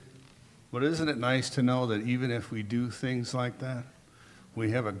But isn't it nice to know that even if we do things like that,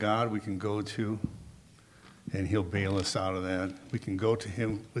 we have a God we can go to, and he'll bail us out of that. We can go to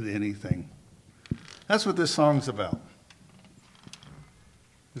him with anything. That's what this song's about.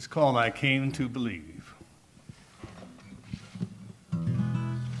 It's called I Came to Believe.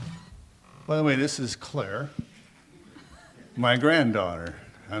 By the way, this is Claire, my granddaughter.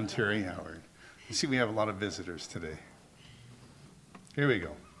 I'm Terry Howard. You see, we have a lot of visitors today. Here we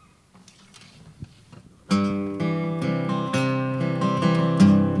go.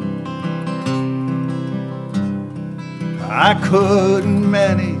 I couldn't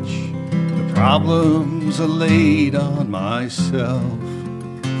manage the problems I laid on myself,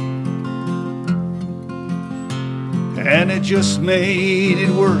 and it just made it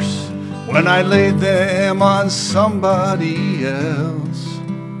worse when I laid them on somebody else.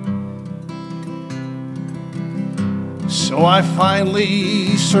 So I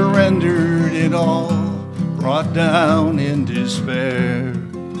finally surrendered it all, brought down in despair.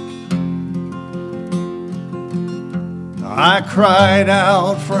 I cried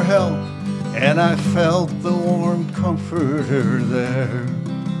out for help, and I felt the warm comforter there.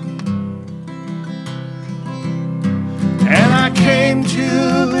 And I came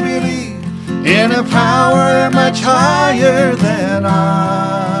to believe in a power much higher than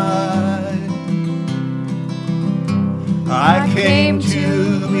I came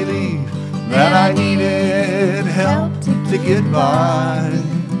to believe that I needed help to get by.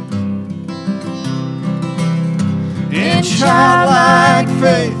 In childlike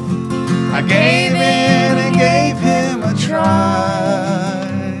faith, I gave in and gave him a try.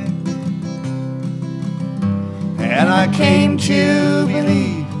 And I came to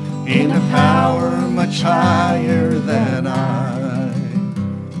believe in a power much higher than I.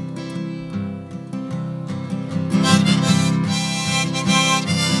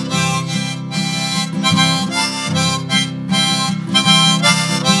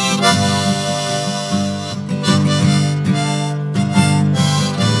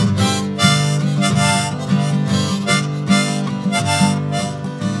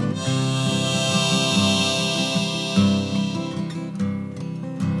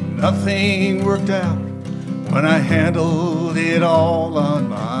 Nothing worked out when I handled it all on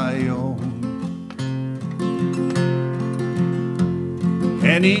my own.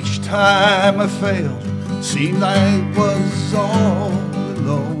 And each time I failed, seemed I was all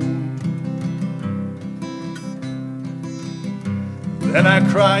alone. Then I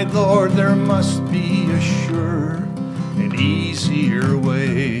cried, Lord, there must be a sure and easier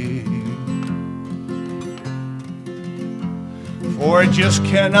way. For it just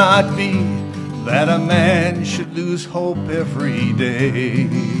cannot be that a man should lose hope every day.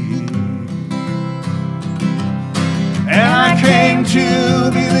 And I came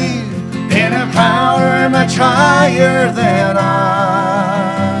to believe in a power much higher than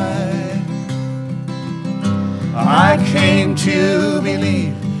I came to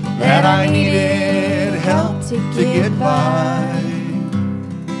believe that I needed help to get by.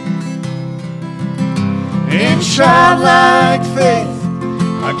 In childlike faith,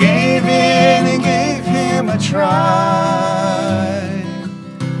 I gave in and gave him a try.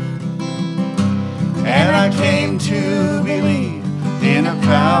 And I came to believe in a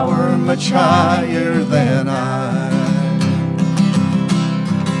power much higher than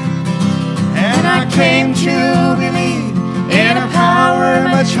And I came to believe in a power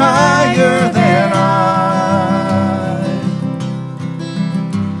much higher than I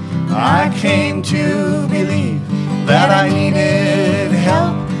came to believe that I needed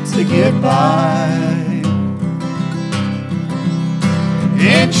help to get by.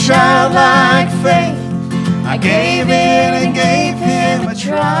 In childlike faith, I gave in and gave him a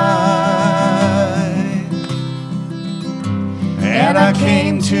try. And I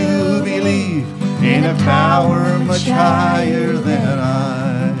came to believe in a power much higher than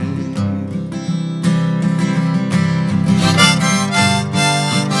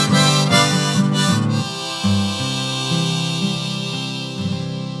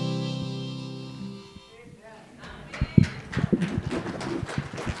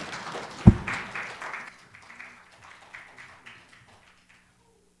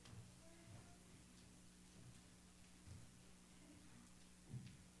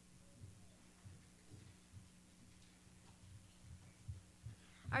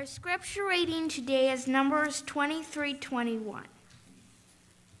Our scripture reading today is Numbers 23:21.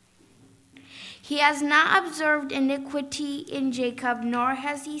 He has not observed iniquity in Jacob, nor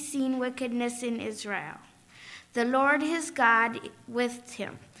has he seen wickedness in Israel. The Lord his God with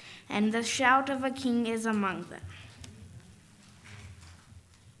him, and the shout of a king is among them.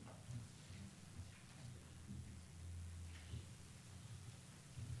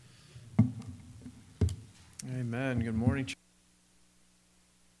 Amen. Good morning.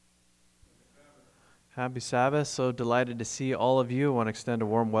 Happy Sabbath. So delighted to see all of you. I want to extend a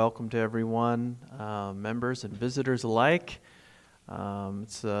warm welcome to everyone, members and visitors alike.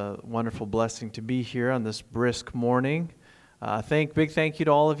 It's a wonderful blessing to be here on this brisk morning. Big thank you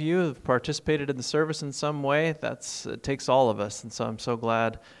to all of you who have participated in the service in some way. It takes all of us, and so I'm so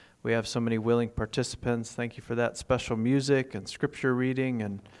glad we have so many willing participants. Thank you for that special music and scripture reading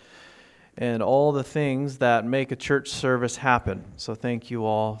and all the things that make a church service happen. So thank you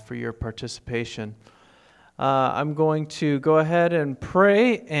all for your participation. I'm going to go ahead and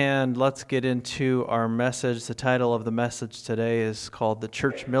pray, and let's get into our message. The title of the message today is called The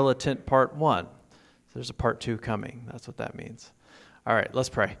Church Militant Part 1. There's a Part 2 coming. That's what that means. All right, let's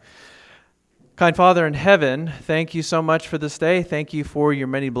pray. Kind Father in heaven, thank you so much for this day. Thank you for your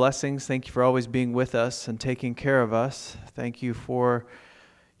many blessings. Thank you for always being with us and taking care of us. Thank you for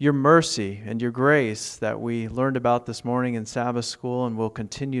your mercy and your grace that we learned about this morning in Sabbath school and will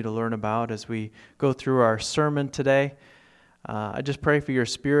continue to learn about as we go through our sermon today. I just pray for your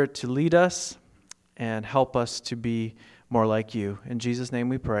Spirit to lead us and help us to be more like you. In Jesus' name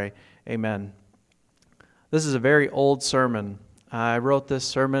we pray. Amen. This is a very old sermon. I wrote this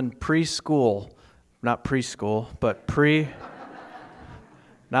sermon pre-school. Not preschool, but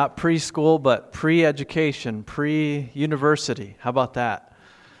not preschool, but pre-education, pre-university. How about that?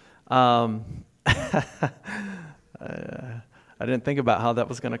 I didn't think about how that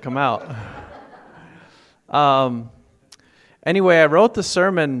was going to come out. Anyway, I wrote the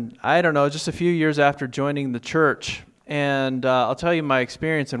sermon, just a few years after joining the church. And I'll tell you my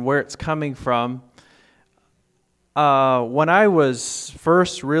experience and where it's coming from. When I was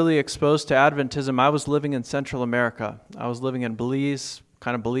first really exposed to Adventism, I was living in Central America. I was living in Belize,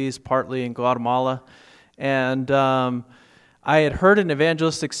 partly in Guatemala. And I had heard an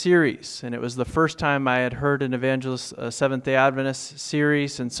evangelistic series, and it was the first time I had heard an Seventh-day Adventist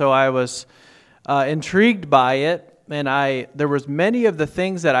series, and so I was intrigued by it, and there was many of the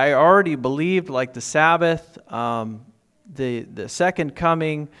things that I already believed, like the Sabbath, the second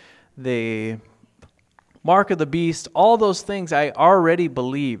coming, the mark of the beast, all those things I already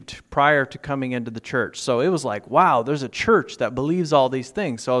believed prior to coming into the church. So it was like, wow, there's a church that believes all these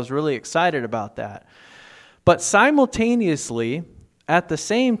things, so I was really excited about that. But simultaneously, at the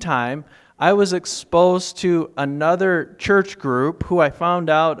same time, I was exposed to another church group who I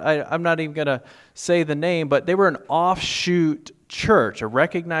found out, I'm not even going to say the name, but they were an offshoot church, a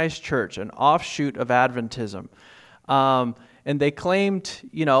recognized church, an offshoot of Adventism. And they claimed,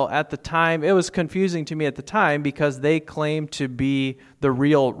 at the time, it was confusing to me at the time because they claimed to be the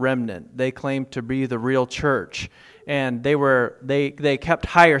real remnant. They claimed to be the real church. And they kept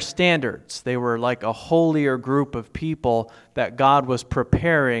higher standards. They were like a holier group of people that God was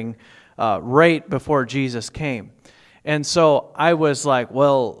preparing right before Jesus came. And so I was like,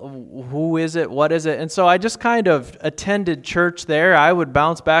 well, who is it? What is it? And so I just kind of attended church there. I would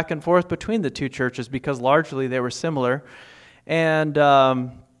bounce back and forth between the two churches because largely they were similar. And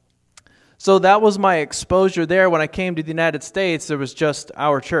so that was my exposure there. When I came to the United States, there was just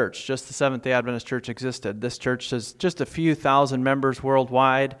our church, just the Seventh-day Adventist Church existed. This church has just a few thousand members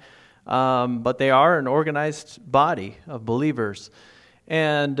worldwide, but they are an organized body of believers.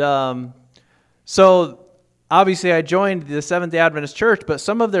 And so obviously I joined the Seventh-day Adventist Church, but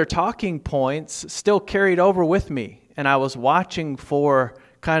some of their talking points still carried over with me. And I was watching for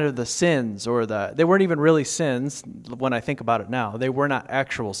kind of the sins, they weren't even really sins when I think about it now. They were not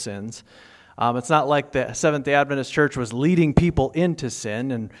actual sins. It's not like the Seventh-day Adventist Church was leading people into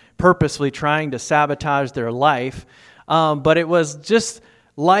sin and purposely trying to sabotage their life, but it was just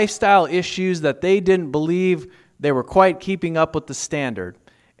lifestyle issues that they didn't believe they were quite keeping up with the standard.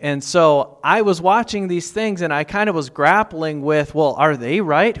 And so I was watching these things and I kind of was grappling with, well, are they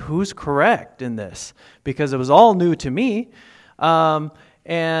right? Who's correct in this? Because it was all new to me.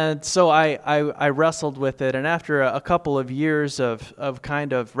 And so I wrestled with it, and after a couple of years of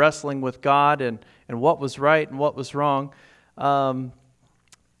kind of wrestling with God and what was right and what was wrong,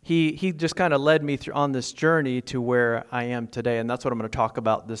 he just kind of led me through on this journey to where I am today, and that's what I'm going to talk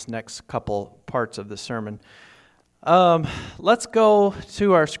about this next couple parts of the sermon. Let's go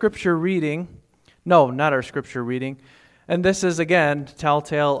to our scripture reading. No, not our scripture reading. And this is, again,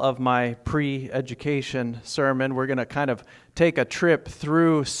 telltale of my pre-education sermon. We're going to kind of take a trip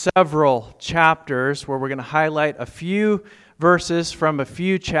through several chapters where we're going to highlight a few verses from a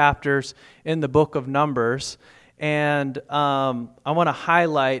few chapters in the book of Numbers. And I want to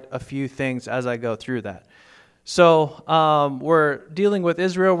highlight a few things as I go through that. So we're dealing with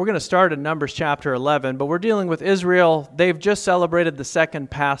Israel. We're going to start in Numbers chapter 11, but we're dealing with Israel. They've just celebrated the second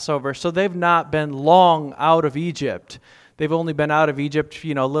Passover, so they've not been long out of Egypt. They've only been out of Egypt,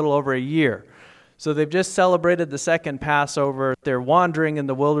 a little over a year. So they've just celebrated the second Passover. They're wandering in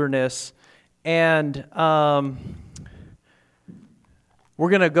the wilderness, and we're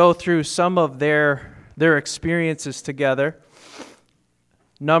going to go through some of their experiences together.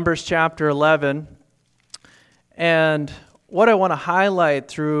 Numbers chapter 11. And what I want to highlight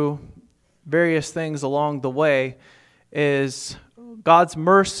through various things along the way is God's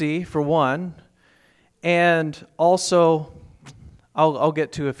mercy, for one, and also I'll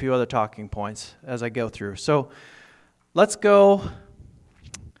get to a few other talking points as I go through. So let's go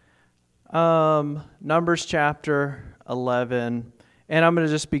Numbers chapter 11, and I'm going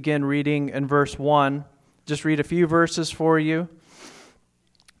to just begin reading in verse 1. Just read a few verses for you.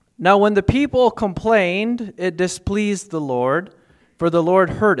 Now when the people complained, it displeased the Lord, for the Lord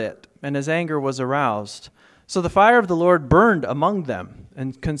heard it, and his anger was aroused. So the fire of the Lord burned among them,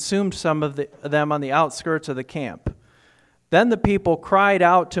 and consumed some of them on the outskirts of the camp. Then the people cried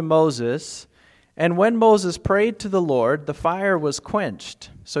out to Moses, and when Moses prayed to the Lord, the fire was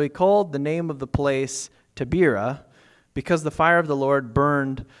quenched. So he called the name of the place Taberah, because the fire of the Lord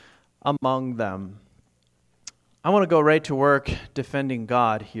burned among them. I want to go right to work defending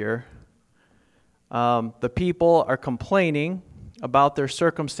God here. The people are complaining about their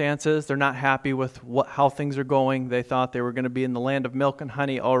circumstances. They're not happy with how things are going. They thought they were going to be in the land of milk and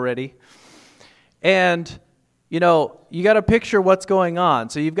honey already. And, you got to picture what's going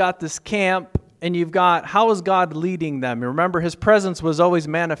on. So you've got this camp, and you've got, how is God leading them? You remember, his presence was always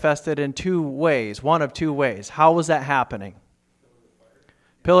manifested in two ways, one of two ways. How was that happening?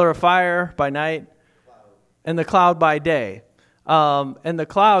 Pillar of fire by night, and the cloud by day. And the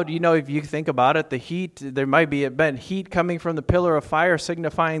cloud, if you think about it, the heat, there might be been heat coming from the pillar of fire,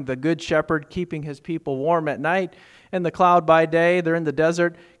 signifying the good shepherd keeping his people warm at night. And the cloud by day, they're in the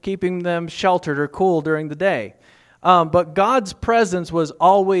desert, keeping them sheltered or cool during the day. But God's presence was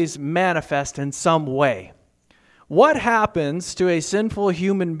always manifest in some way. What happens to a sinful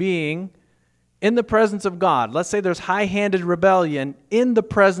human being in the presence of God? Let's say there's high-handed rebellion in the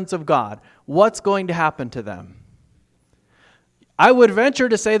presence of God. What's going to happen to them? I would venture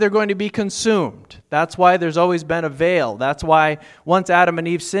to say they're going to be consumed. That's why there's always been a veil. That's why once Adam and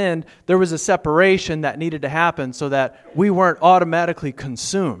Eve sinned, there was a separation that needed to happen so that we weren't automatically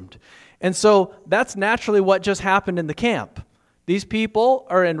consumed. And so that's naturally what just happened in the camp. These people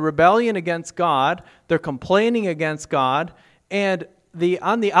are in rebellion against God. They're complaining against God. And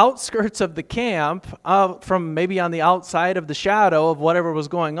on the outskirts of the camp, from maybe on the outside of the shadow of whatever was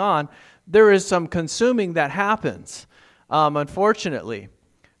going on, there is some consuming that happens, unfortunately.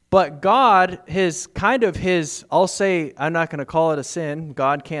 But God, I'll say, I'm not going to call it a sin.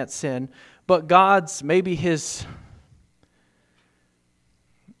 God can't sin. But God's,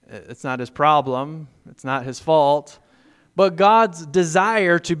 it's not his problem. It's not his fault. But God's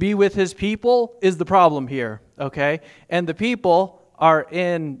desire to be with his people is the problem here, okay? And the people are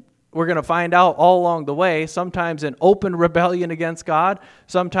we're going to find out all along the way, sometimes in open rebellion against God.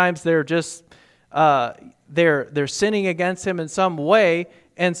 Sometimes they're just, they're sinning against him in some way.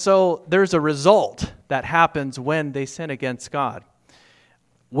 And so there's a result that happens when they sin against God.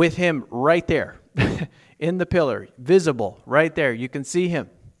 With him right there in the pillar, visible right there. You can see him.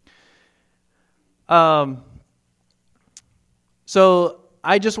 So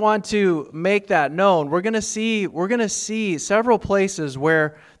I just want to make that known. We're going to see several places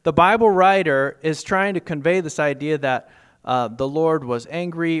where the Bible writer is trying to convey this idea that the Lord was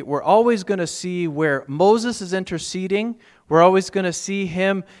angry. We're always going to see where Moses is interceding. We're always going to see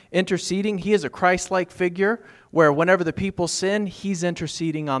him interceding. He is a Christ-like figure where whenever the people sin, he's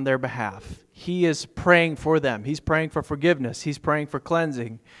interceding on their behalf. He is praying for them. He's praying for forgiveness. He's praying for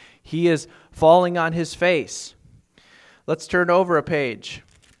cleansing. He is falling on his face. Let's turn over a page.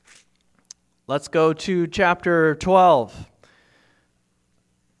 Let's go to chapter 12.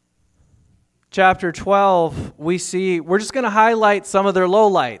 Chapter 12, we're just going to highlight some of their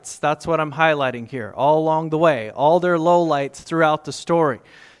lowlights. That's what I'm highlighting here, all along the way, all their lowlights throughout the story.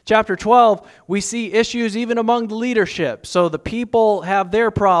 Chapter 12, we see issues even among the leadership. So the people have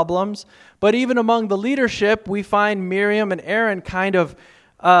their problems, but even among the leadership, we find Miriam and Aaron kind of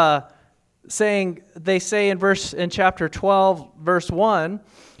they say in chapter 12, verse 1,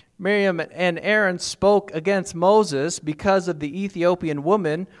 Miriam and Aaron spoke against Moses because of the Ethiopian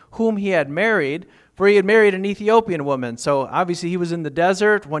woman whom he had married, for he had married an Ethiopian woman. So obviously he was in the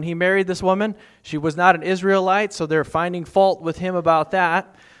desert when he married this woman. She was not an Israelite, so they're finding fault with him about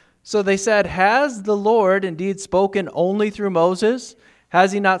that. So they said, has the Lord indeed spoken only through Moses?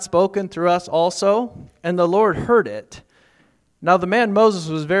 Has he not spoken through us also? And the Lord heard it. Now the man Moses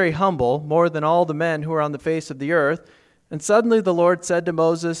was very humble, more than all the men who were on the face of the earth. And suddenly the Lord said to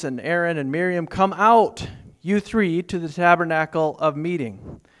Moses and Aaron and Miriam, come out, you three, to the tabernacle of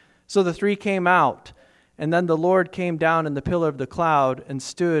meeting. So the three came out. And then the Lord came down in the pillar of the cloud and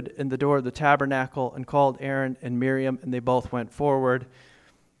stood in the door of the tabernacle and called Aaron and Miriam, and they both went forward.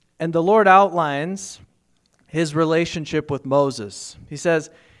 And the Lord outlines his relationship with Moses. He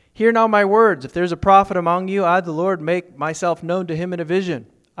says, hear now my words. If there's a prophet among you, I, the Lord, make myself known to him in a vision.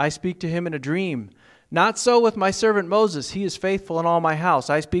 I speak to him in a dream. Not so with my servant Moses. He is faithful in all my house.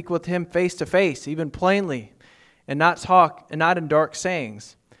 I speak with him face to face, even plainly, and not in dark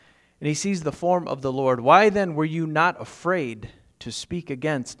sayings. And he sees the form of the Lord. Why then were you not afraid to speak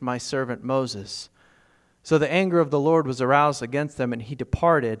against my servant Moses? So the anger of the Lord was aroused against them, and he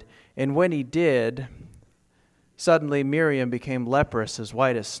departed. And when he did, suddenly Miriam became leprous, as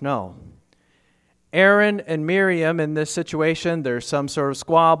white as snow. Aaron and Miriam in this situation, there's some sort of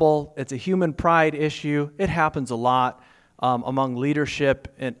squabble. It's a human pride issue. It happens a lot among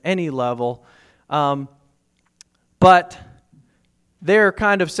leadership at any level. But they're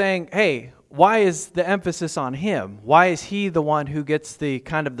kind of saying, hey, why is the emphasis on him? Why is he the one who gets the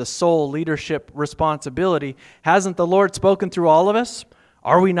kind of the sole leadership responsibility? Hasn't the Lord spoken through all of us?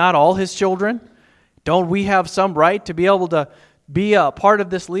 Are we not all his children? Don't we have some right to be able to be a part of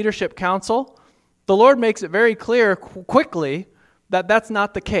this leadership council? The Lord makes it very clear quickly that that's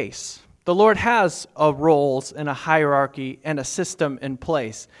not the case. The Lord has roles and a hierarchy and a system in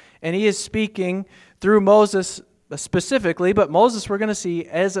place. And he is speaking through Moses specifically, but Moses we're going to see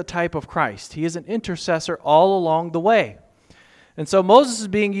as a type of Christ. He is an intercessor all along the way. And so Moses is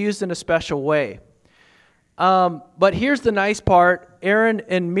being used in a special way. But here's the nice part. Aaron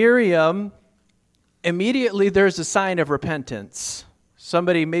and Miriam, immediately there's a sign of repentance.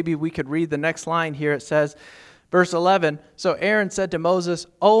 Maybe we could read the next line here. It says, verse 11, so Aaron said to Moses,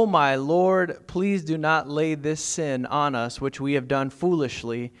 O my Lord, please do not lay this sin on us, which we have done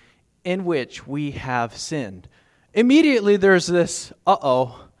foolishly, in which we have sinned. Immediately there's this,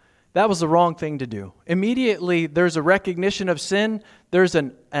 that was the wrong thing to do. Immediately there's a recognition of sin. There's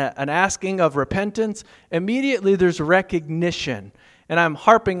an asking of repentance. Immediately there's recognition. And I'm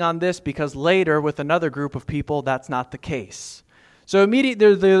harping on this because later with another group of people, that's not the case. So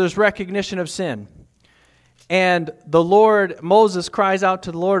immediately there's recognition of sin. And Moses cries out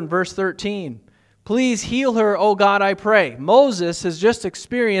to the Lord in verse 13, please heal her, O God, I pray. Moses has just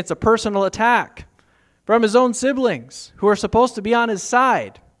experienced a personal attack from his own siblings who are supposed to be on his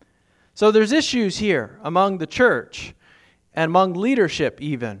side. So there's issues here among the church and among leadership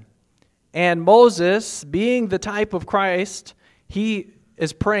even. And Moses, being the type of Christ, he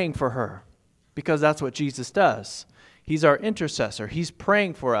is praying for her because that's what Jesus does. He's our intercessor. He's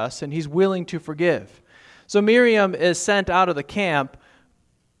praying for us and he's willing to forgive. So Miriam is sent out of the camp,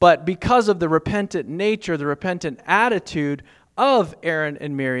 but because of the repentant nature, the repentant attitude of Aaron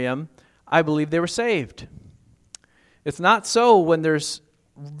and Miriam, I believe they were saved. It's not so when there's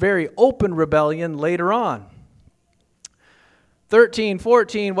very open rebellion later on. 13,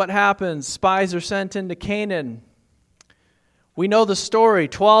 14, what happens? Spies are sent into Canaan. We know the story.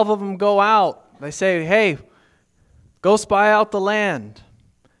 12 of them go out. They say, hey, go spy out the land.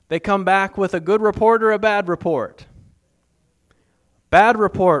 They come back with a good report or a bad report. Bad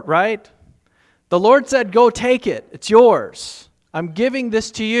report, right? The Lord said, go take it. It's yours. I'm giving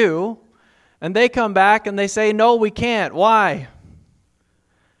this to you. And they come back and they say, no, we can't. Why?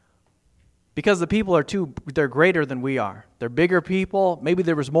 Because the people they're greater than we are. They're bigger people. Maybe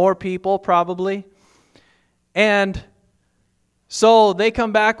there was more people, probably. And so they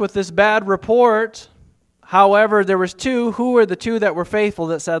come back with this bad report. However, there was two. Who were the two that were faithful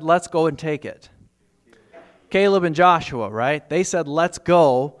that said, let's go and take it? Caleb and Joshua, right? They said, let's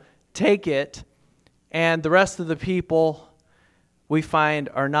go, take it. And the rest of the people we find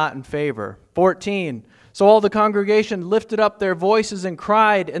are not in favor. 14, so all the congregation lifted up their voices and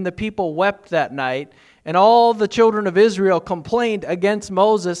cried, and the people wept that night. And all the children of Israel complained against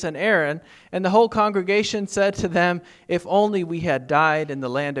Moses and Aaron, and the whole congregation said to them, if only we had died in the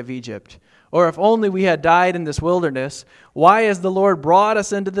land of Egypt, or if only we had died in this wilderness. Why has the Lord brought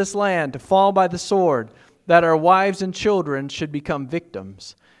us into this land to fall by the sword, that our wives and children should become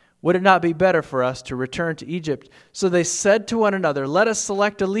victims? Would it not be better for us to return to Egypt? So they said to one another, let us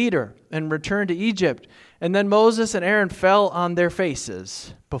select a leader and return to Egypt. And then Moses and Aaron fell on their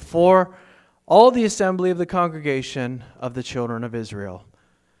faces before all the assembly of the congregation of the children of Israel.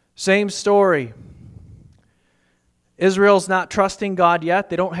 Same story. Israel's not trusting God yet.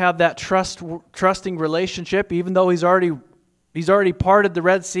 They don't have that trusting relationship, even though He's already parted the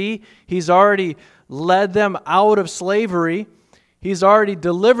Red Sea. He's already led them out of slavery. He's already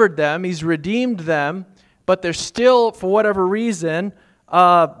delivered them. He's redeemed them. But they're still, for whatever reason,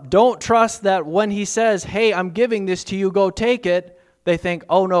 don't trust that when He says, hey, I'm giving this to you, go take it, they think,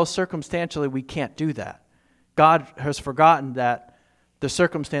 oh no, circumstantially we can't do that. God has forgotten that the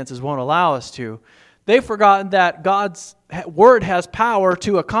circumstances won't allow us to. They've forgotten that God's word has power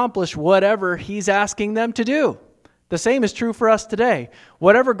to accomplish whatever He's asking them to do. The same is true for us today.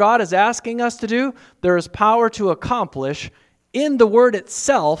 Whatever God is asking us to do, there is power to accomplish in the word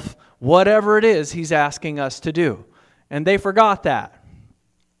itself whatever it is He's asking us to do. And they forgot that.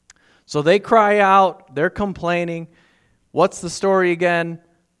 So they cry out, they're complaining. What's the story again?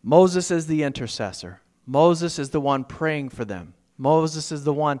 Moses is the intercessor. Moses is the one praying for them. Moses is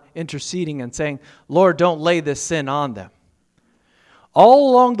the one interceding and saying, Lord, don't lay this sin on them.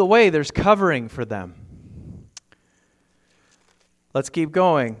 All along the way, there's covering for them. Let's keep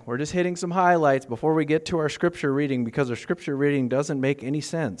going. We're just hitting some highlights before we get to our scripture reading, because our scripture reading doesn't make any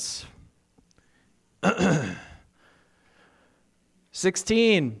sense.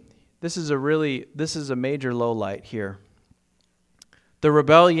 16. This is a major low light here. The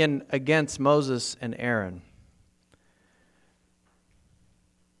rebellion against Moses and Aaron.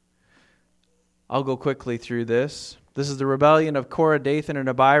 I'll go quickly through this. This is the rebellion of Korah, Dathan, and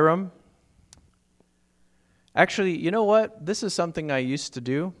Abiram. Actually, you know what? This is something I used to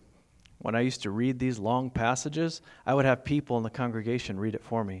do. When I used to read these long passages, I would have people in the congregation read it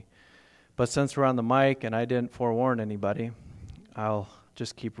for me. But since we're on the mic and I didn't forewarn anybody, I'll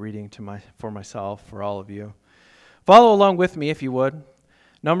just keep reading for myself, for all of you. Follow along with me if you would.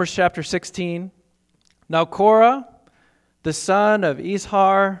 Numbers chapter 16. Now Korah, the son of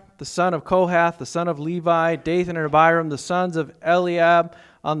Izhar, the son of Kohath, the son of Levi, Dathan and Abiram, the sons of Eliab,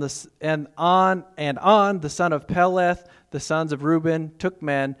 On, the son of Peleth, the sons of Reuben, took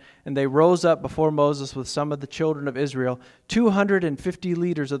men, and they rose up before Moses with some of the children of Israel, 250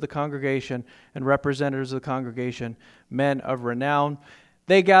 leaders of the congregation and representatives of the congregation, men of renown.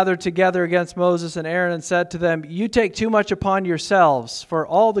 They gathered together against Moses and Aaron and said to them, you take too much upon yourselves, for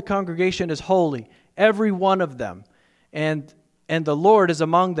all the congregation is holy, every one of them, and the Lord is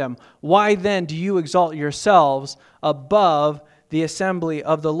among them. Why then do you exalt yourselves above the assembly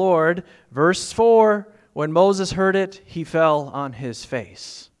of the Lord? Verse 4, when Moses heard it, he fell on his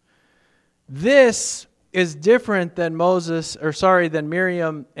face. This is different than than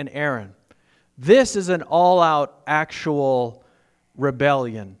Miriam and Aaron. This is an all-out actual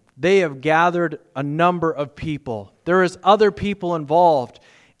rebellion. They have gathered a number of people. There is other people involved.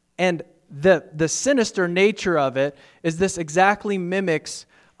 And the sinister nature of it is this exactly mimics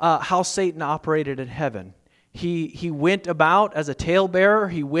how Satan operated in heaven. He went about as a talebearer.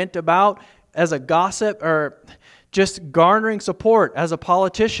 He went about as a gossip, or just garnering support as a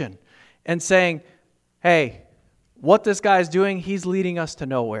politician and saying, hey, what this guy's doing, he's leading us to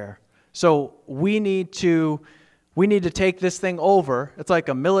nowhere. So we need to take this thing over. It's like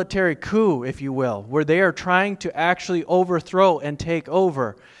a military coup, if you will, where they are trying to actually overthrow and take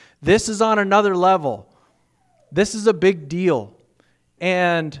over. This is on another level. This is a big deal.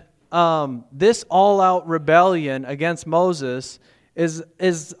 And this all-out rebellion against Moses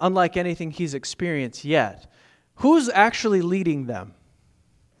is unlike anything he's experienced yet. Who's actually leading them?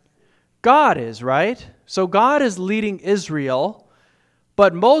 God is, right? So God is leading Israel,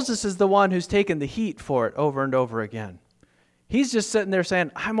 but Moses is the one who's taken the heat for it over and over again. He's just sitting there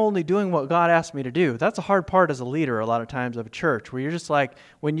saying, I'm only doing what God asked me to do. That's a hard part as a leader a lot of times of a church, where you're just like,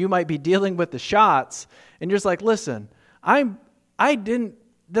 when you might be dealing with the shots, and you're just like, listen,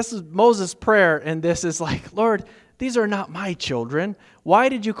 this is Moses' prayer, and this is like, Lord, these are not my children. Why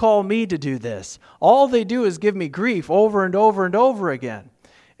did you call me to do this? All they do is give me grief over and over and over again.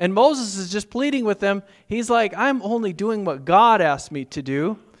 And Moses is just pleading with them. He's like, I'm only doing what God asked me to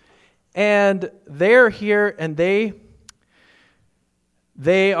do. And they're here, and they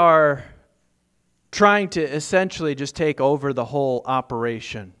are trying to essentially just take over the whole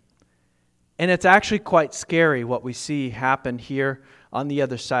operation. And it's actually quite scary what we see happen here on the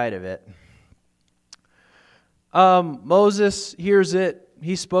other side of it. Moses hears it.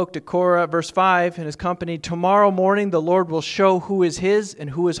 He spoke to Korah, verse 5, and his company, tomorrow morning the Lord will show who is his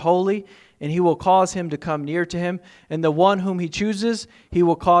and who is holy, and he will cause him to come near to him, and the one whom he chooses he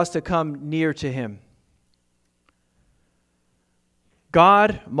will cause to come near to him.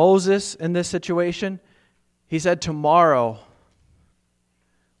 God, Moses, in this situation, he said, tomorrow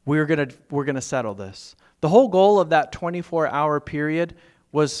we're gonna settle this. The whole goal of that 24-hour period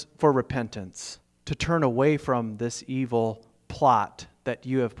was for repentance, to turn away from this evil plot that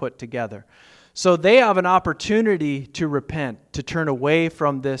you have put together. So they have an opportunity to repent, to turn away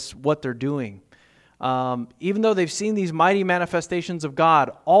from this, what they're doing. Even though they've seen these mighty manifestations of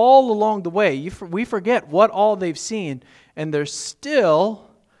God all along the way, we forget what all they've seen, and there's still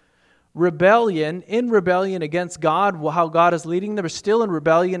rebellion against God, how God is leading them. They're still in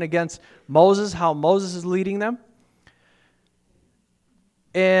rebellion against Moses, how Moses is leading them.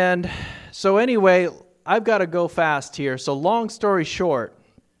 And so anyway, I've got to go fast here. So long story short,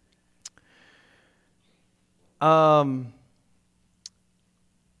 verse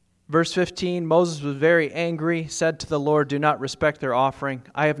 15, Moses was very angry, said to the Lord, "Do not respect their offering.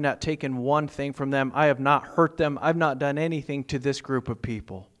 I have not taken one thing from them. I have not hurt them. I've not done anything to this group of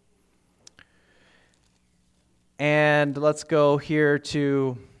people." And let's go here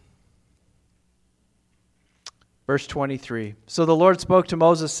to verse 23. So the Lord spoke to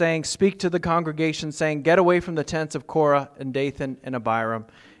Moses, saying, "Speak to the congregation, saying, get away from the tents of Korah and Dathan and Abiram."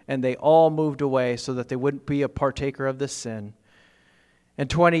 And they all moved away so that they wouldn't be a partaker of this sin. And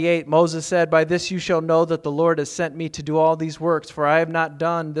 28, Moses said, "By this you shall know that the Lord has sent me to do all these works, for I have not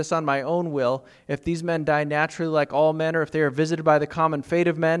done this on my own will. If these men die naturally like all men, or if they are visited by the common fate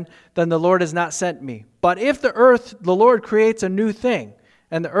of men, then the Lord has not sent me. But if the Lord creates a new thing,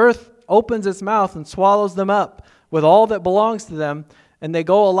 and the earth opens its mouth and swallows them up with all that belongs to them, and they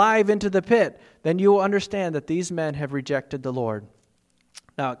go alive into the pit, then you will understand that these men have rejected the Lord."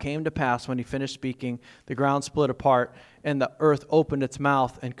 Now it came to pass, when he finished speaking, the ground split apart, and the earth opened its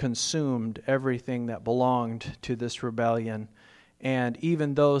mouth and consumed everything that belonged to this rebellion. And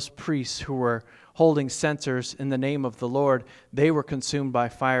even those priests who were holding censers in the name of the Lord, they were consumed by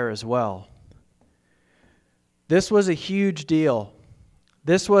fire as well. This was a huge deal.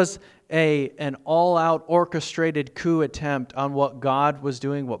 This was an all-out orchestrated coup attempt on what God was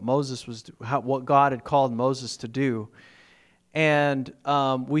doing, what God had called Moses to do. And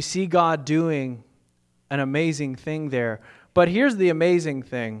we see God doing an amazing thing there. But here's the amazing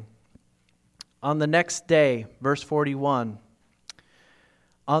thing. On the next day, verse 41,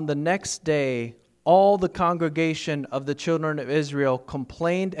 on the next day, all the congregation of the children of Israel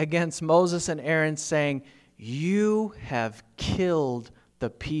complained against Moses and Aaron, saying, "You have killed the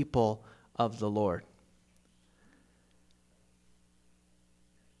people of the Lord."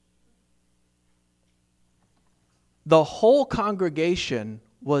 The whole congregation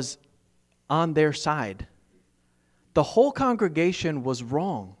was on their side. The whole congregation was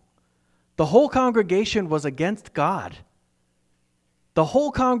wrong. The whole congregation was against God. The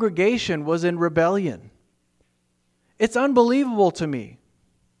whole congregation was in rebellion. It's unbelievable to me.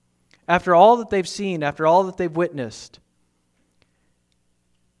 After all that they've seen, after all that they've witnessed,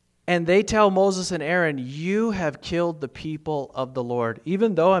 and they tell Moses and Aaron, "You have killed the people of the Lord."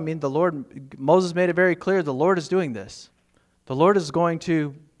 Even though, Moses made it very clear, the Lord is doing this. The Lord is going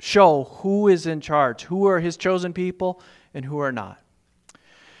to show who is in charge, who are his chosen people and who are not.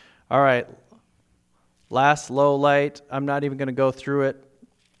 All right, last low light. I'm not even going to go through it.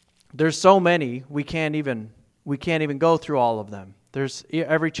 There's so many, we can't even go through all of them.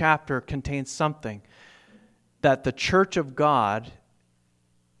 Every chapter contains something that the church of God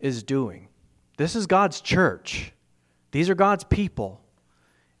is doing. This is God's church. These are God's people.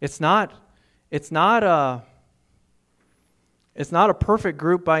 It's not a perfect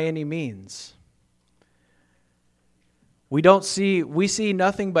group by any means. We see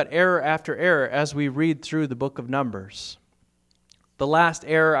nothing but error after error as we read through the book of Numbers. The last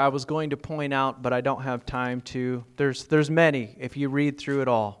error I was going to point out, but I don't have time to. There's many if you read through it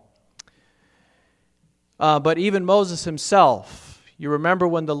all. But even Moses himself, you remember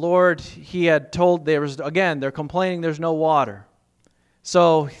when the Lord, he had told, they're complaining there's no water.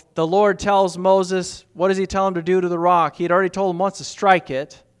 So the Lord tells Moses, what does he tell him to do to the rock? He had already told him once to strike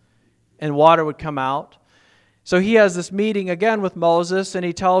it, and water would come out. So he has this meeting again with Moses, and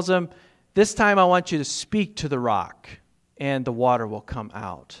he tells him, this time I want you to speak to the rock, and the water will come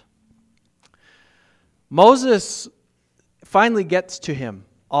out. Moses finally gets to him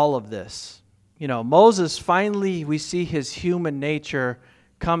all of this. Moses finally, we see his human nature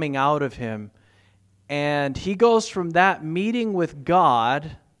coming out of him. And he goes from that meeting with God,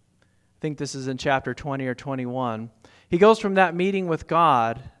 I think this is in chapter 20 or 21. He goes from that meeting with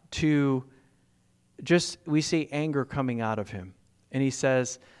God to we see anger coming out of him. And he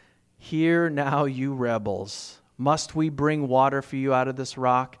says, "Hear now, you rebels. Must we bring water for you out of this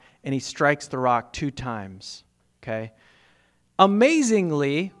rock?" And he strikes the rock 2 times. Okay?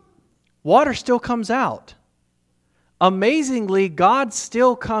 Amazingly, water still comes out. Amazingly, God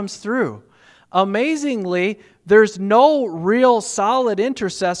still comes through. amazingly, there's no real solid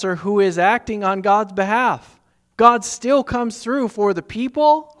intercessor who is acting on God's behalf. God still comes through for the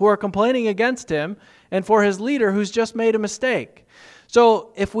people who are complaining against him and for his leader who's just made a mistake.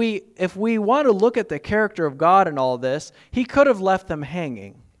 So if we want to look at the character of God in all this, he could have left them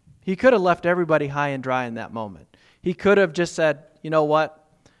hanging. He could have left everybody high and dry in that moment. He could have just said, you know what,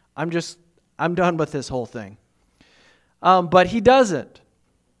 I'm done with this whole thing. But he doesn't.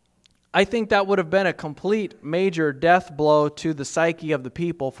 I think that would have been a complete major death blow to the psyche of the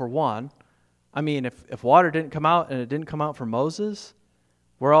people, for one. I mean, if water didn't come out and it didn't come out for Moses,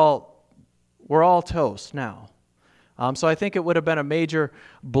 we're all toast now. So I think it would have been a major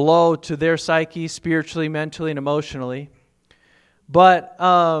blow to their psyche, spiritually, mentally, and emotionally. But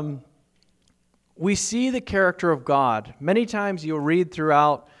we see the character of God. Many times you'll read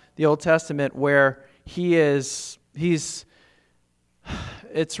throughout the Old Testament where it's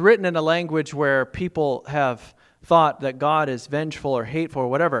written in a language where people have thought that God is vengeful or hateful or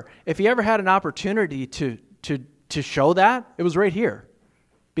whatever. If he ever had an opportunity to show that, it was right here.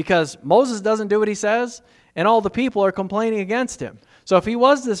 Because Moses doesn't do what he says, and all the people are complaining against him. So if he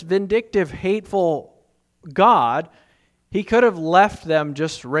was this vindictive, hateful God, he could have left them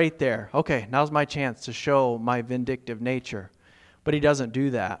just right there. Okay, now's my chance to show my vindictive nature. But he doesn't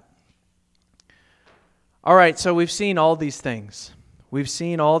do that. All right, so we've seen all these things. We've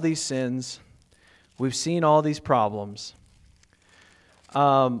seen all these sins. We've seen all these problems.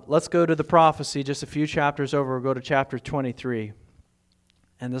 Let's go to the prophecy just a few chapters over. We'll go to chapter 23.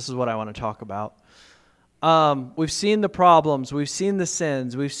 And this is what I want to talk about. We've seen the problems. We've seen the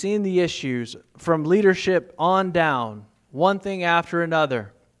sins. We've seen the issues from leadership on down, one thing after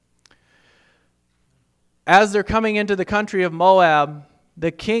another. As they're coming into the country of Moab,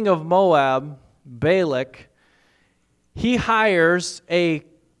 the king of Moab, Balak, he hires a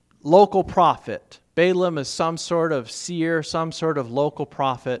local prophet. Balaam is some sort of seer, some sort of local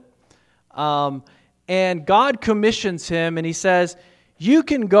prophet. And God commissions him, and he says, you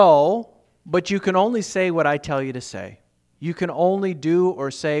can go, but you can only say what I tell you to say. You can only do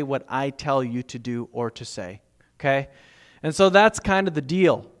or say what I tell you to do or to say. Okay? And so that's kind of the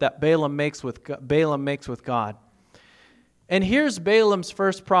deal that Balaam makes with God. And here's Balaam's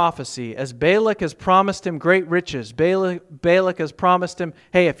first prophecy. As Balak has promised him great riches, Balak has promised him,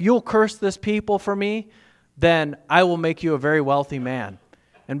 hey, if you'll curse this people for me, then I will make you a very wealthy man.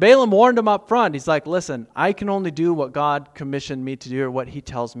 And Balaam warned him up front. He's like, listen, I can only do what God commissioned me to do or what he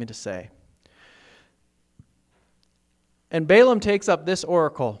tells me to say. And Balaam takes up this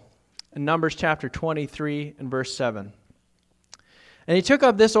oracle in Numbers chapter 23 and verse 7. And he took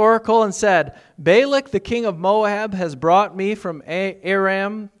up this oracle and said, Balak the king of Moab has brought me from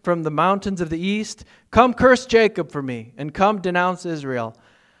Aram, from the mountains of the east. Come curse Jacob for me, and come denounce Israel.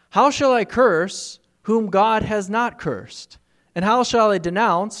 How shall I curse whom God has not cursed? And how shall I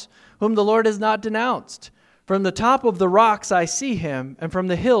denounce whom the Lord has not denounced? From the top of the rocks I see him, and from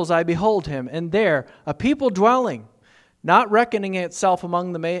the hills I behold him, and there a people dwelling, not reckoning itself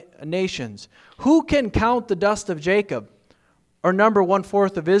among the nations. Who can count the dust of Jacob, or number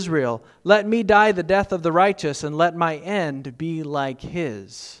 1/4 of Israel? Let me die the death of the righteous, and let my end be like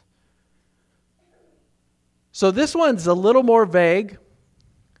his. So this one's a little more vague,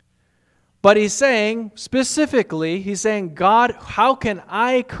 but he's saying, specifically, he's saying, God, how can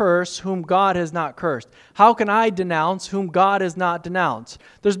I curse whom God has not cursed? How can I denounce whom God has not denounced?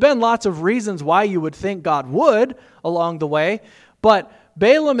 There's been lots of reasons why you would think God would along the way, but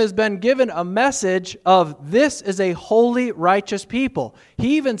Balaam has been given a message of this is a holy, righteous people.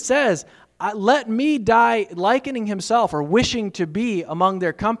 He even says, let me die, likening himself or wishing to be among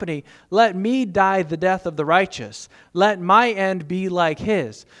their company. Let me die the death of the righteous. Let my end be like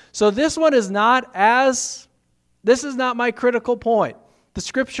his. So this one is this is not my critical point. The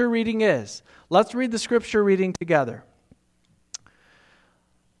scripture reading is. Let's read the scripture reading together.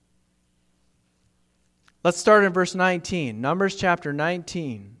 Let's start in verse 19. Numbers chapter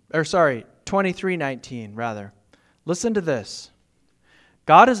 23:19 rather. Listen to this.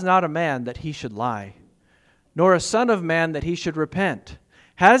 God is not a man that he should lie, nor a son of man that he should repent.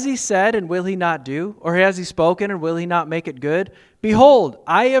 Has he said, and will he not do? Or has he spoken, and will he not make it good? Behold,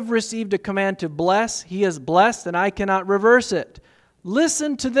 I have received a command to bless. He is blessed, and I cannot reverse it.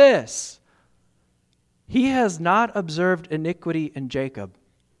 Listen to this. He has not observed iniquity in Jacob,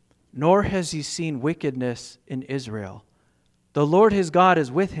 nor has he seen wickedness in Israel. The Lord his God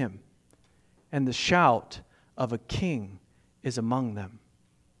is with him, and the shout of a king is among them.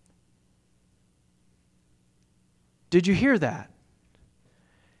 Did you hear that?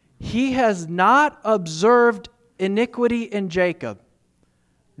 He has not observed iniquity in Jacob,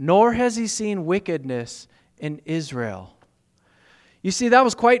 nor has he seen wickedness in Israel. You see, that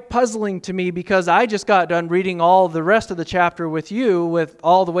was quite puzzling to me because I just got done reading all the rest of the chapter with you, with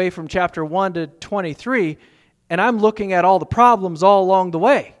all the way from chapter 1 to 23, and I'm looking at all the problems all along the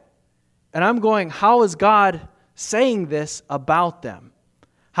way. And I'm going, how is God saying this about them?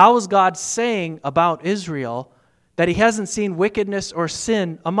 How is God saying about Israel that he hasn't seen wickedness or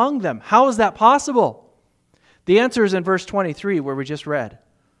sin among them? How is that possible? The answer is in verse 23 where we just read.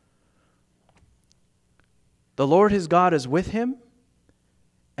 The Lord his God is with him,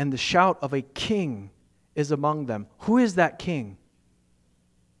 and the shout of a king is among them. Who is that king?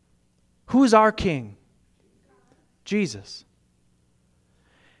 Who is our king? Jesus.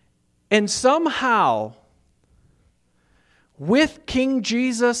 And somehow, with King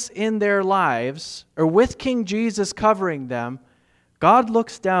Jesus in their lives, or with King Jesus covering them, God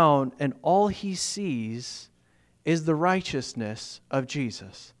looks down and all he sees is the righteousness of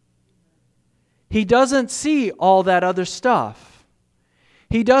Jesus. He doesn't see all that other stuff.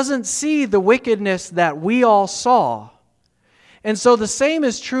 He doesn't see the wickedness that we all saw. And so the same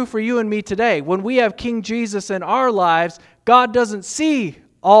is true for you and me today. When we have King Jesus in our lives, God doesn't see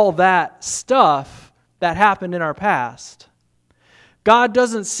all that stuff that happened in our past. God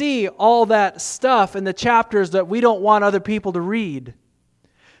doesn't see all that stuff in the chapters that we don't want other people to read.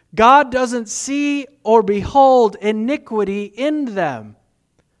 God doesn't see or behold iniquity in them.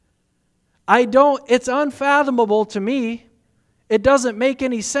 It's unfathomable to me. It doesn't make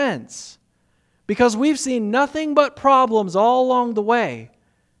any sense. Because we've seen nothing but problems all along the way.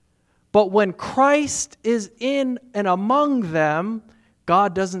 But when Christ is in and among them,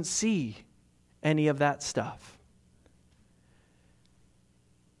 God doesn't see any of that stuff.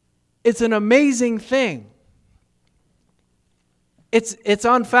 It's an amazing thing. It's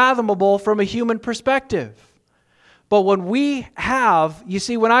unfathomable from a human perspective. But when we have, you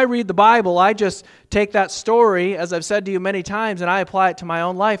see, when I read the Bible, I just take that story, as I've said to you many times, and I apply it to my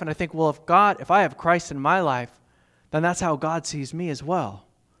own life. And I think, well, if I have Christ in my life, then that's how God sees me as well.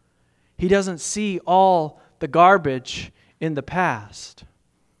 He doesn't see all the garbage in the past.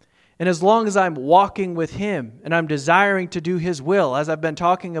 And as long as I'm walking with Him and I'm desiring to do His will, as I've been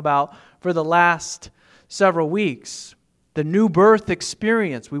talking about for the last several weeks, the new birth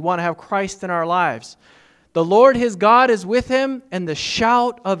experience, we want to have Christ in our lives. The Lord his God is with him, and the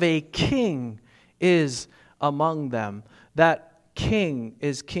shout of a king is among them. That king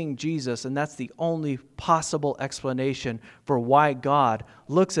is King Jesus, and that's the only possible explanation for why God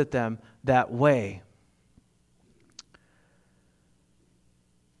looks at them that way.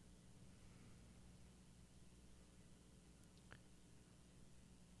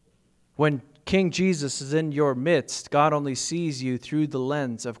 When King Jesus is in your midst, God only sees you through the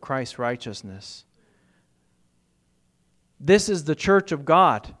lens of Christ's righteousness. This is the church of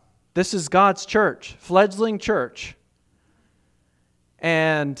God. This is God's church, fledgling church.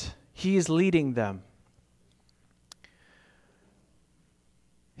 And He's leading them.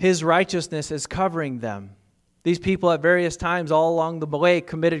 His righteousness is covering them. These people at various times all along the way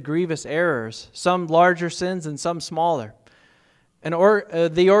committed grievous errors, some larger sins and some smaller. And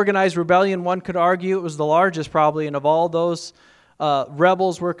the organized rebellion, one could argue, it was the largest probably, and of all those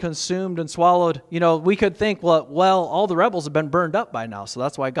rebels were consumed and swallowed. You know, we could think, well, all the rebels have been burned up by now, so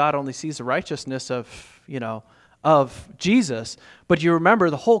that's why God only sees the righteousness of Jesus. But you remember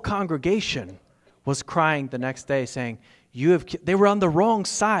the whole congregation was crying the next day saying, they were on the wrong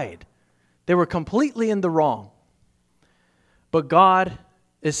side. They were completely in the wrong. But God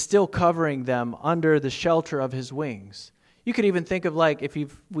is still covering them under the shelter of His wings. You could even think of like if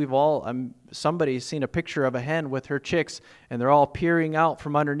somebody's seen a picture of a hen with her chicks and they're all peering out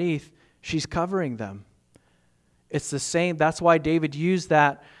from underneath, she's covering them. It's the same. That's why David used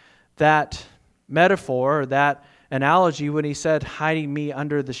that metaphor, or that analogy when he said, hiding me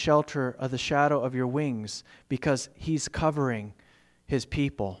under the shelter of the shadow of your wings, because He's covering His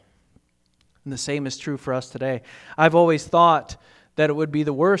people. And the same is true for us today. I've always thought that it would be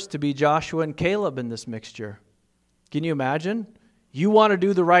the worst to be Joshua and Caleb in this mixture. Can you imagine? You want to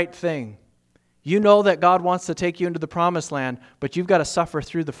do the right thing. You know that God wants to take you into the promised land, but you've got to suffer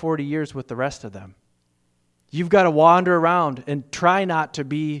through the 40 years with the rest of them. You've got to wander around and try not to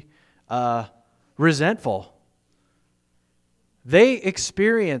be resentful. They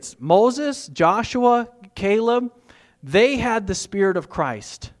experienced, Moses, Joshua, Caleb, they had the Spirit of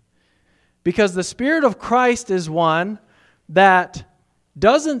Christ. Because the Spirit of Christ is one that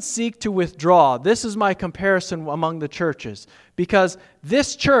doesn't seek to withdraw. This is my comparison among the churches. Because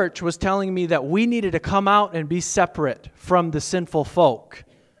this church was telling me that we needed to come out and be separate from the sinful folk.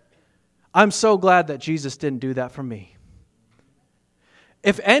 I'm so glad that Jesus didn't do that for me.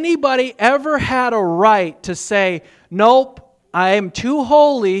 If anybody ever had a right to say, nope, I am too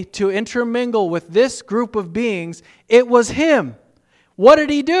holy to intermingle with this group of beings, it was him. What did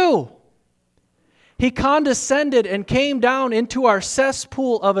he do? He condescended and came down into our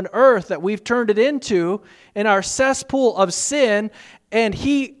cesspool of an earth that we've turned it into, in our cesspool of sin, and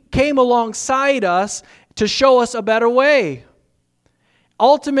he came alongside us to show us a better way.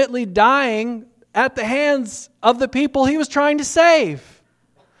 Ultimately dying at the hands of the people he was trying to save.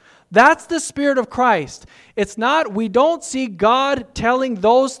 That's the Spirit of Christ. It's not, we don't see God telling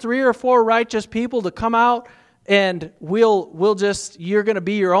those 3 or 4 righteous people to come out and you're going to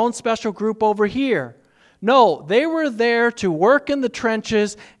be your own special group over here. No, they were there to work in the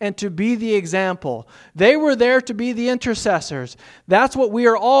trenches and to be the example. They were there to be the intercessors. That's what we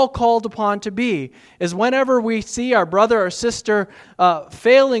are all called upon to be, is whenever we see our brother or sister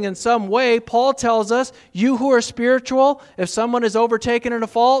failing in some way, Paul tells us, you who are spiritual, if someone is overtaken in a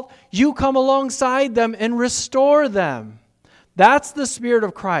fault, you come alongside them and restore them. That's the Spirit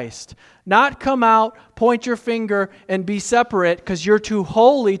of Christ. Not come out, point your finger, and be separate because you're too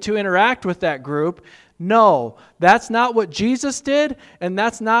holy to interact with that group. No, that's not what Jesus did, and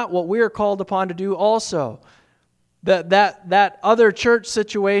that's not what we are called upon to do also. That other church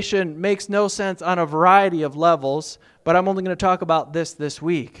situation makes no sense on a variety of levels, but I'm only going to talk about this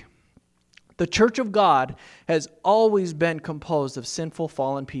week. The church of God has always been composed of sinful,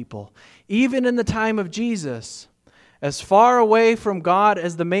 fallen people. Even in the time of Jesus, as far away from God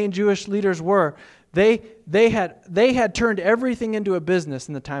as the main Jewish leaders were, they had turned everything into a business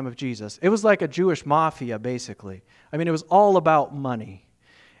in the time of Jesus. It was like a Jewish mafia, basically. I mean, it was all about money.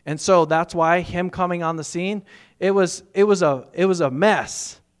 And so that's why him coming on the scene, it was a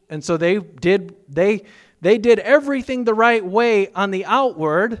mess. And so they did everything the right way on the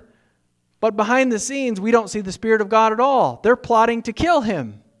outward, but behind the scenes, we don't see the Spirit of God at all. They're plotting to kill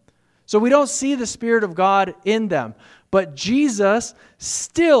him. So we don't see the Spirit of God in them. But Jesus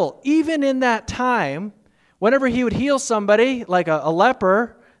still, even in that time, whenever he would heal somebody, like a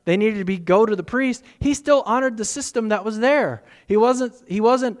leper, they needed to go to the priest, he still honored the system that was there. He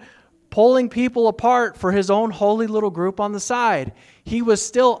wasn't pulling people apart for his own holy little group on the side. He was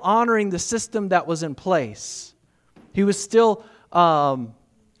still honoring the system that was in place. He was still honoring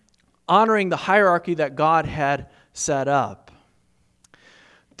the hierarchy that God had set up.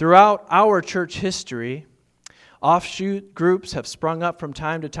 Throughout our church history, offshoot groups have sprung up from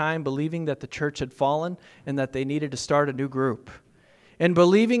time to time, believing that the church had fallen and that they needed to start a new group. And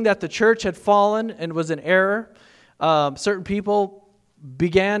believing that the church had fallen and was in error, certain people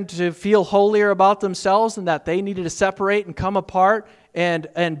began to feel holier about themselves and that they needed to separate and come apart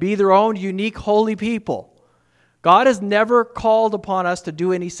and be their own unique holy people. God has never called upon us to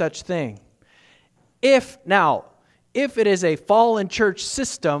do any such thing. If it is a fallen church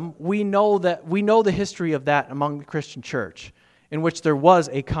system, we know the history of that among the Christian church, in which there was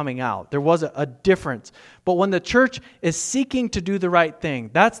a coming out. There was a difference. But when the church is seeking to do the right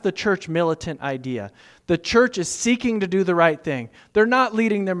thing, that's the church militant idea. The church is seeking to do the right thing. They're not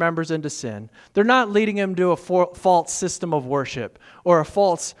leading their members into sin. They're not leading them to a false system of worship or a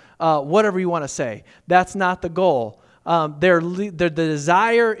false whatever you want to say. That's not the goal. The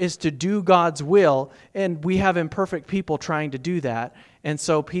desire is to do God's will, and we have imperfect people trying to do that. And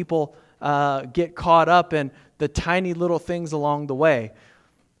so people get caught up in the tiny little things along the way.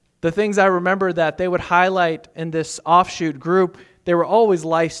 The things I remember that they would highlight in this offshoot group, they were always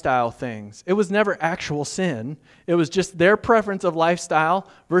lifestyle things. It was never actual sin. It was just their preference of lifestyle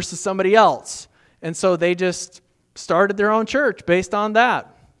versus somebody else. And so they just started their own church based on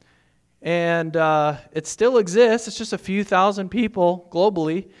that. And it still exists. It's just a few thousand people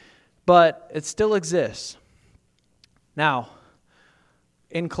globally, but it still exists. Now,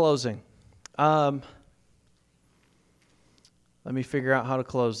 in closing, let me figure out how to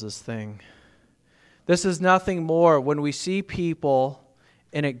close this thing. This is nothing more when we see people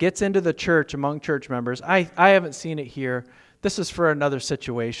and it gets into the church among church members. I haven't seen it here. This is for another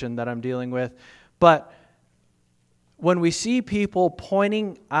situation that I'm dealing with. But when we see people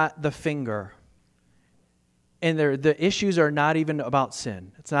pointing at the finger, and the issues are not even about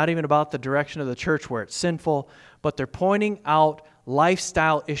sin. It's not even about the direction of the church where it's sinful, but they're pointing out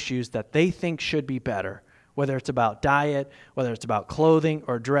lifestyle issues that they think should be better, whether it's about diet, whether it's about clothing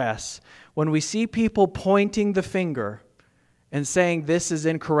or dress. When we see people pointing the finger and saying this is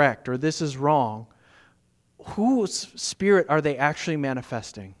incorrect or this is wrong, whose spirit are they actually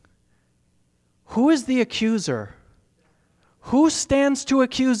manifesting? Who is the accuser? Who stands to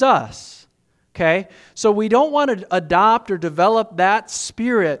accuse us? Okay? So we don't want to adopt or develop that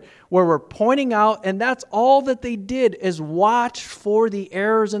spirit where we're pointing out, and that's all that they did is watch for the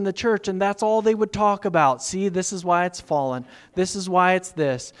errors in the church, and that's all they would talk about. See, this is why it's fallen. This is why it's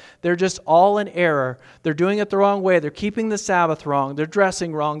this. They're just all in error. They're doing it the wrong way. They're keeping the Sabbath wrong. They're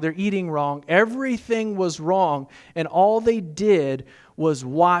dressing wrong. They're eating wrong. Everything was wrong, and all they did was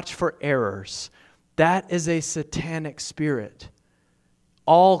watch for errors. That is a satanic spirit,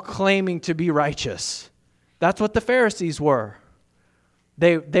 all claiming to be righteous. That's what the Pharisees were.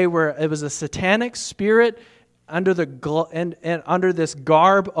 They were. It was a satanic spirit under under this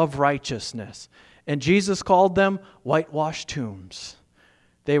garb of righteousness, and Jesus called them whitewashed tombs.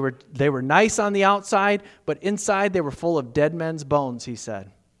 They were nice on the outside, but inside they were full of dead men's bones, he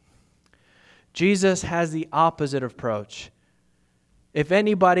said. Jesus has the opposite approach. If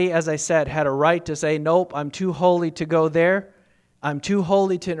anybody, as I said, had a right to say, nope, I'm too holy to go there, I'm too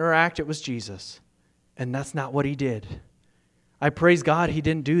holy to interact, it was Jesus. And that's not what he did. I praise God he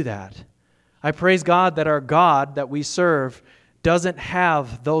didn't do that. I praise God that our God that we serve doesn't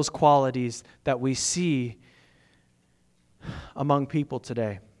have those qualities that we see among people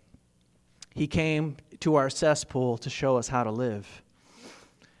today. He came to our cesspool to show us how to live.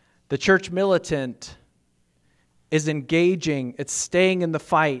 The Church Militant is engaging, it's staying in the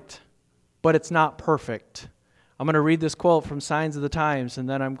fight, but it's not perfect. I'm going to read this quote from Signs of the Times, and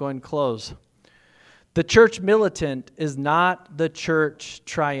then I'm going to close. The Church Militant is not the Church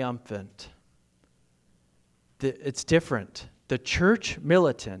Triumphant. It's different. The Church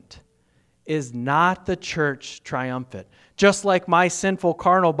Militant is not the Church Triumphant. Just like my sinful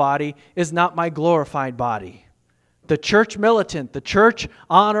carnal body is not my glorified body. The Church Militant, the church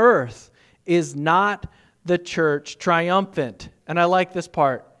on earth, is not the Church Triumphant. And I like this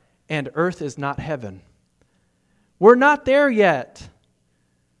part. And earth is not heaven. We're not there yet.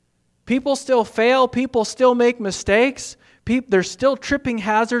 People still fail. People still make mistakes. There's still tripping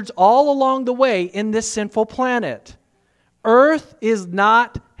hazards all along the way in this sinful planet. Earth is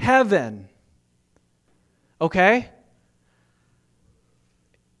not heaven. Okay?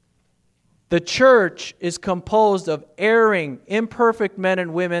 The church is composed of erring, imperfect men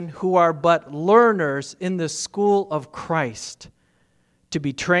and women who are but learners in the school of Christ, to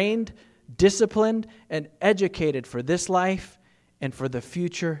be trained, disciplined, and educated for this life and for the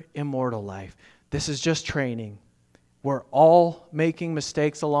future immortal life. This is just training. We're all making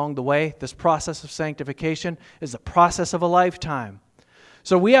mistakes along the way. This process of sanctification is a process of a lifetime.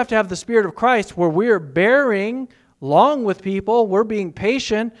 So we have to have the Spirit of Christ where we're bearing along with people. We're being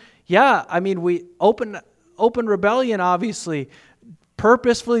patient. Yeah, I mean, we open rebellion, obviously,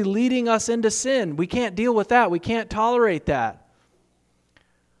 purposefully leading us into sin. We can't deal with that. We can't tolerate that.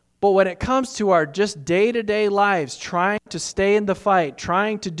 But when it comes to our just day-to-day lives, trying to stay in the fight,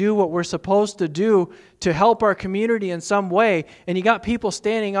 trying to do what we're supposed to do to help our community in some way, and you got people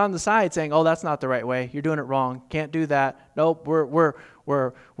standing on the side saying, "Oh, that's not the right way. You're doing it wrong. Can't do that. Nope, we're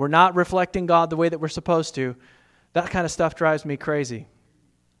not reflecting God the way that we're supposed to." That kind of stuff drives me crazy.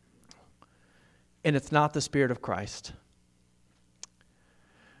 And it's not the Spirit of Christ.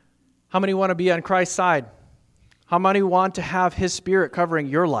 How many want to be on Christ's side? How many want to have His Spirit covering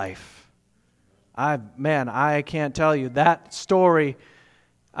your life? I can't tell you. That story,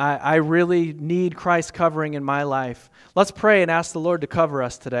 I really need Christ covering in my life. Let's pray and ask the Lord to cover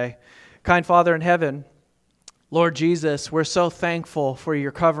us today. Kind Father in heaven, Lord Jesus, we're so thankful for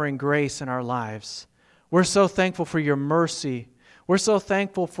your covering grace in our lives. We're so thankful for your mercy. We're so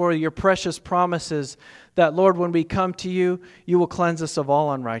thankful for your precious promises that, Lord, when we come to you, you will cleanse us of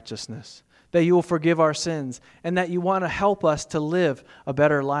all unrighteousness, that you will forgive our sins, and that you want to help us to live a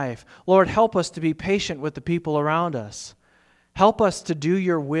better life. Lord, help us to be patient with the people around us. Help us to do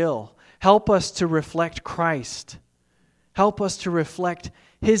your will. Help us to reflect Christ. Help us to reflect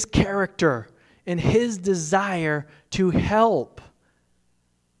his character and his desire to help.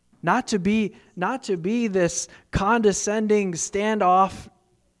 Not to be this condescending, standoff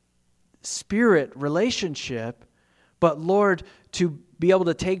spirit relationship, but Lord, to be able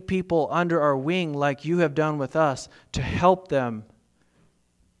to take people under our wing like you have done with us, to help them.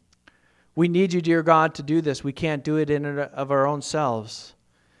 We need you, dear God, to do this. We can't do it in and of our own selves.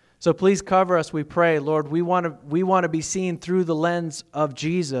 So please cover us, we pray. Lord, we want to be seen through the lens of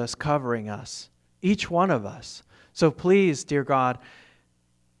Jesus covering us, each one of us. So please, dear God,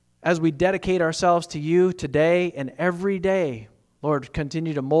 as we dedicate ourselves to you today and every day, Lord,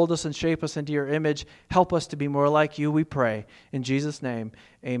 continue to mold us and shape us into your image. Help us to be more like you, we pray. In Jesus' name,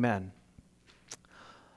 amen.